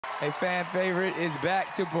A fan favorite is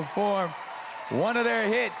back to perform one of their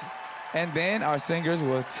hits, and then our singers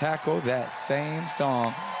will tackle that same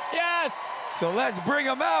song. Yes! So let's bring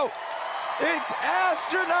them out. It's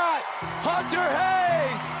astronaut Hunter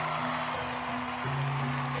Hayes.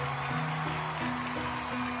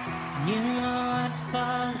 You know I'd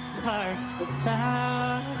fall apart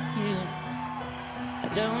without you. I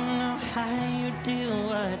don't know how you do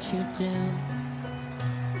what you do.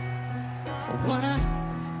 I wanna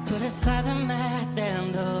put aside the math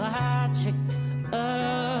and the logic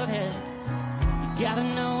of it. You gotta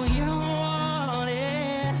know you want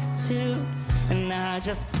it too. And I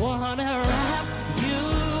just wanna wrap you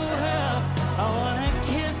up. I wanna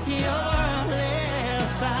kiss your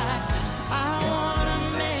lips. I wanna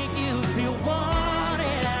make you feel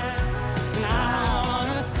wanted. And I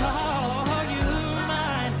wanna call you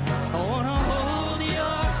mine. I wanna hold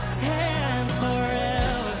your hand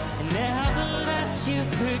forever and never let you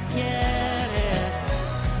forget it.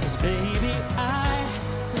 'Cause baby, I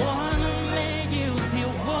wanna make you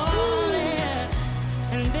feel wanted.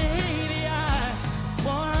 And baby, I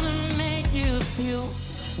wanna make you feel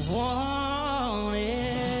wanted.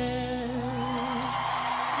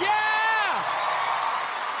 Yeah!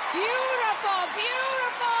 Beautiful,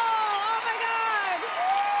 beautiful! Oh my God!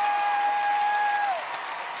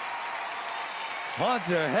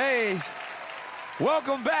 Hunter Hayes.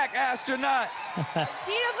 Welcome back, astronaut.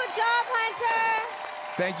 Beautiful job, Hunter!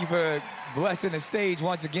 Thank you for blessing the stage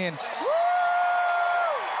once again.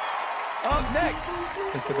 Up next,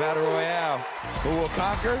 it's the Battle Royale. Who will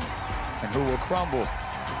conquer and who will crumble?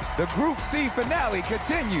 The Group C finale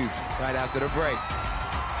continues right after the break.